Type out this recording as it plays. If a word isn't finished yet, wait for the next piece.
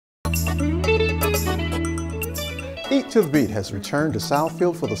Eat to the Beat has returned to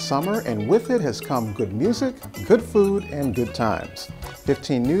Southfield for the summer, and with it has come good music, good food, and good times.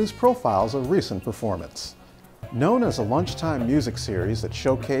 15 News profiles a recent performance. Known as a lunchtime music series that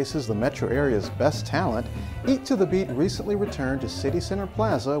showcases the metro area's best talent, Eat to the Beat recently returned to City Center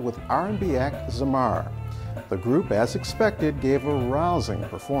Plaza with R&B act Zamar. The group, as expected, gave a rousing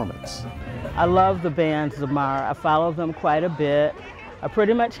performance. I love the band Zamar. I follow them quite a bit. I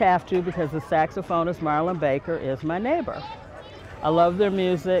pretty much have to because the saxophonist Marlon Baker is my neighbor. I love their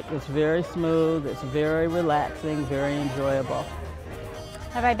music. It's very smooth, it's very relaxing, very enjoyable.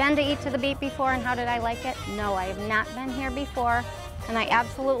 Have I been to Eat to the Beat before, and how did I like it? No, I have not been here before, and I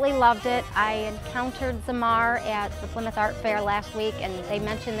absolutely loved it. I encountered Zamar at the Plymouth Art Fair last week, and they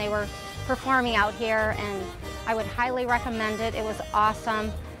mentioned they were performing out here, and I would highly recommend it. It was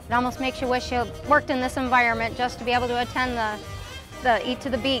awesome. It almost makes you wish you worked in this environment just to be able to attend the Eat to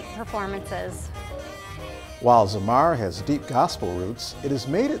the Beat performances. While Zamar has deep gospel roots, it has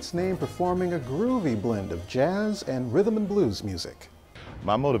made its name performing a groovy blend of jazz and rhythm and blues music.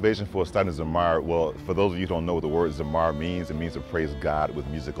 My motivation for starting Zamar, well, for those of you who don't know what the word Zamar means, it means to praise God with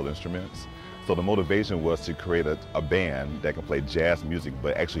musical instruments. So the motivation was to create a band that can play jazz music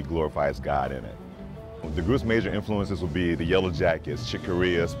but actually glorifies God in it. The group's major influences would be the Yellow Jackets, Chick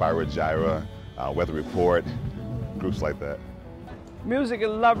Corea, Spyro Gyra, Weather Report, groups like that. Music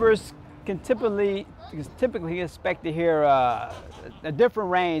lovers can typically expect to hear a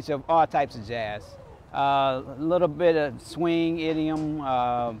different range of all types of jazz. A little bit of swing,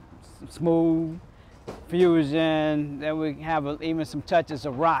 idiom, smooth, fusion, then we have even some touches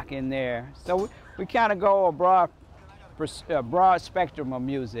of rock in there. So we kind of go a broad spectrum of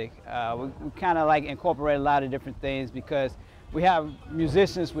music. We kind of like incorporate a lot of different things because we have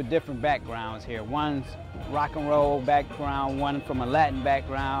musicians with different backgrounds here. One's rock and roll background, one from a Latin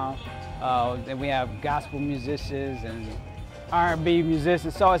background. Then we have gospel musicians and R&B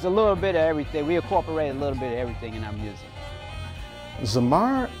musicians. So it's a little bit of everything. We incorporate a little bit of everything in our music.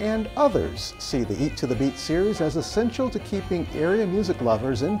 Zamar and others see the Eat to the Beat series as essential to keeping area music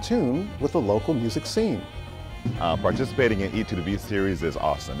lovers in tune with the local music scene. Participating in Eat to the Beat series is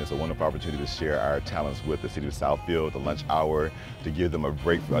awesome. It's a wonderful opportunity to share our talents with the city of Southfield, the lunch hour, to give them a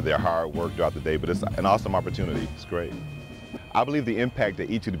break for their hard work throughout the day, but it's an awesome opportunity. It's great. I believe the impact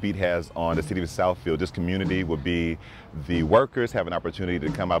that Eat to the Beat has on the city of Southfield, this community, would be the workers have an opportunity to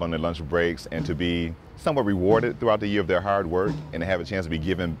come out on their lunch breaks and to be somewhat rewarded throughout the year of their hard work and to have a chance to be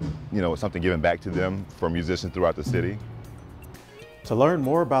given, something given back to them from musicians throughout the city. To learn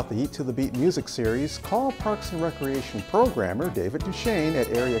more about the Eat to the Beat music series, call Parks and Recreation programmer David Duchesne at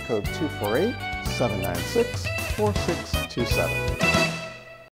area code 248-796-4627.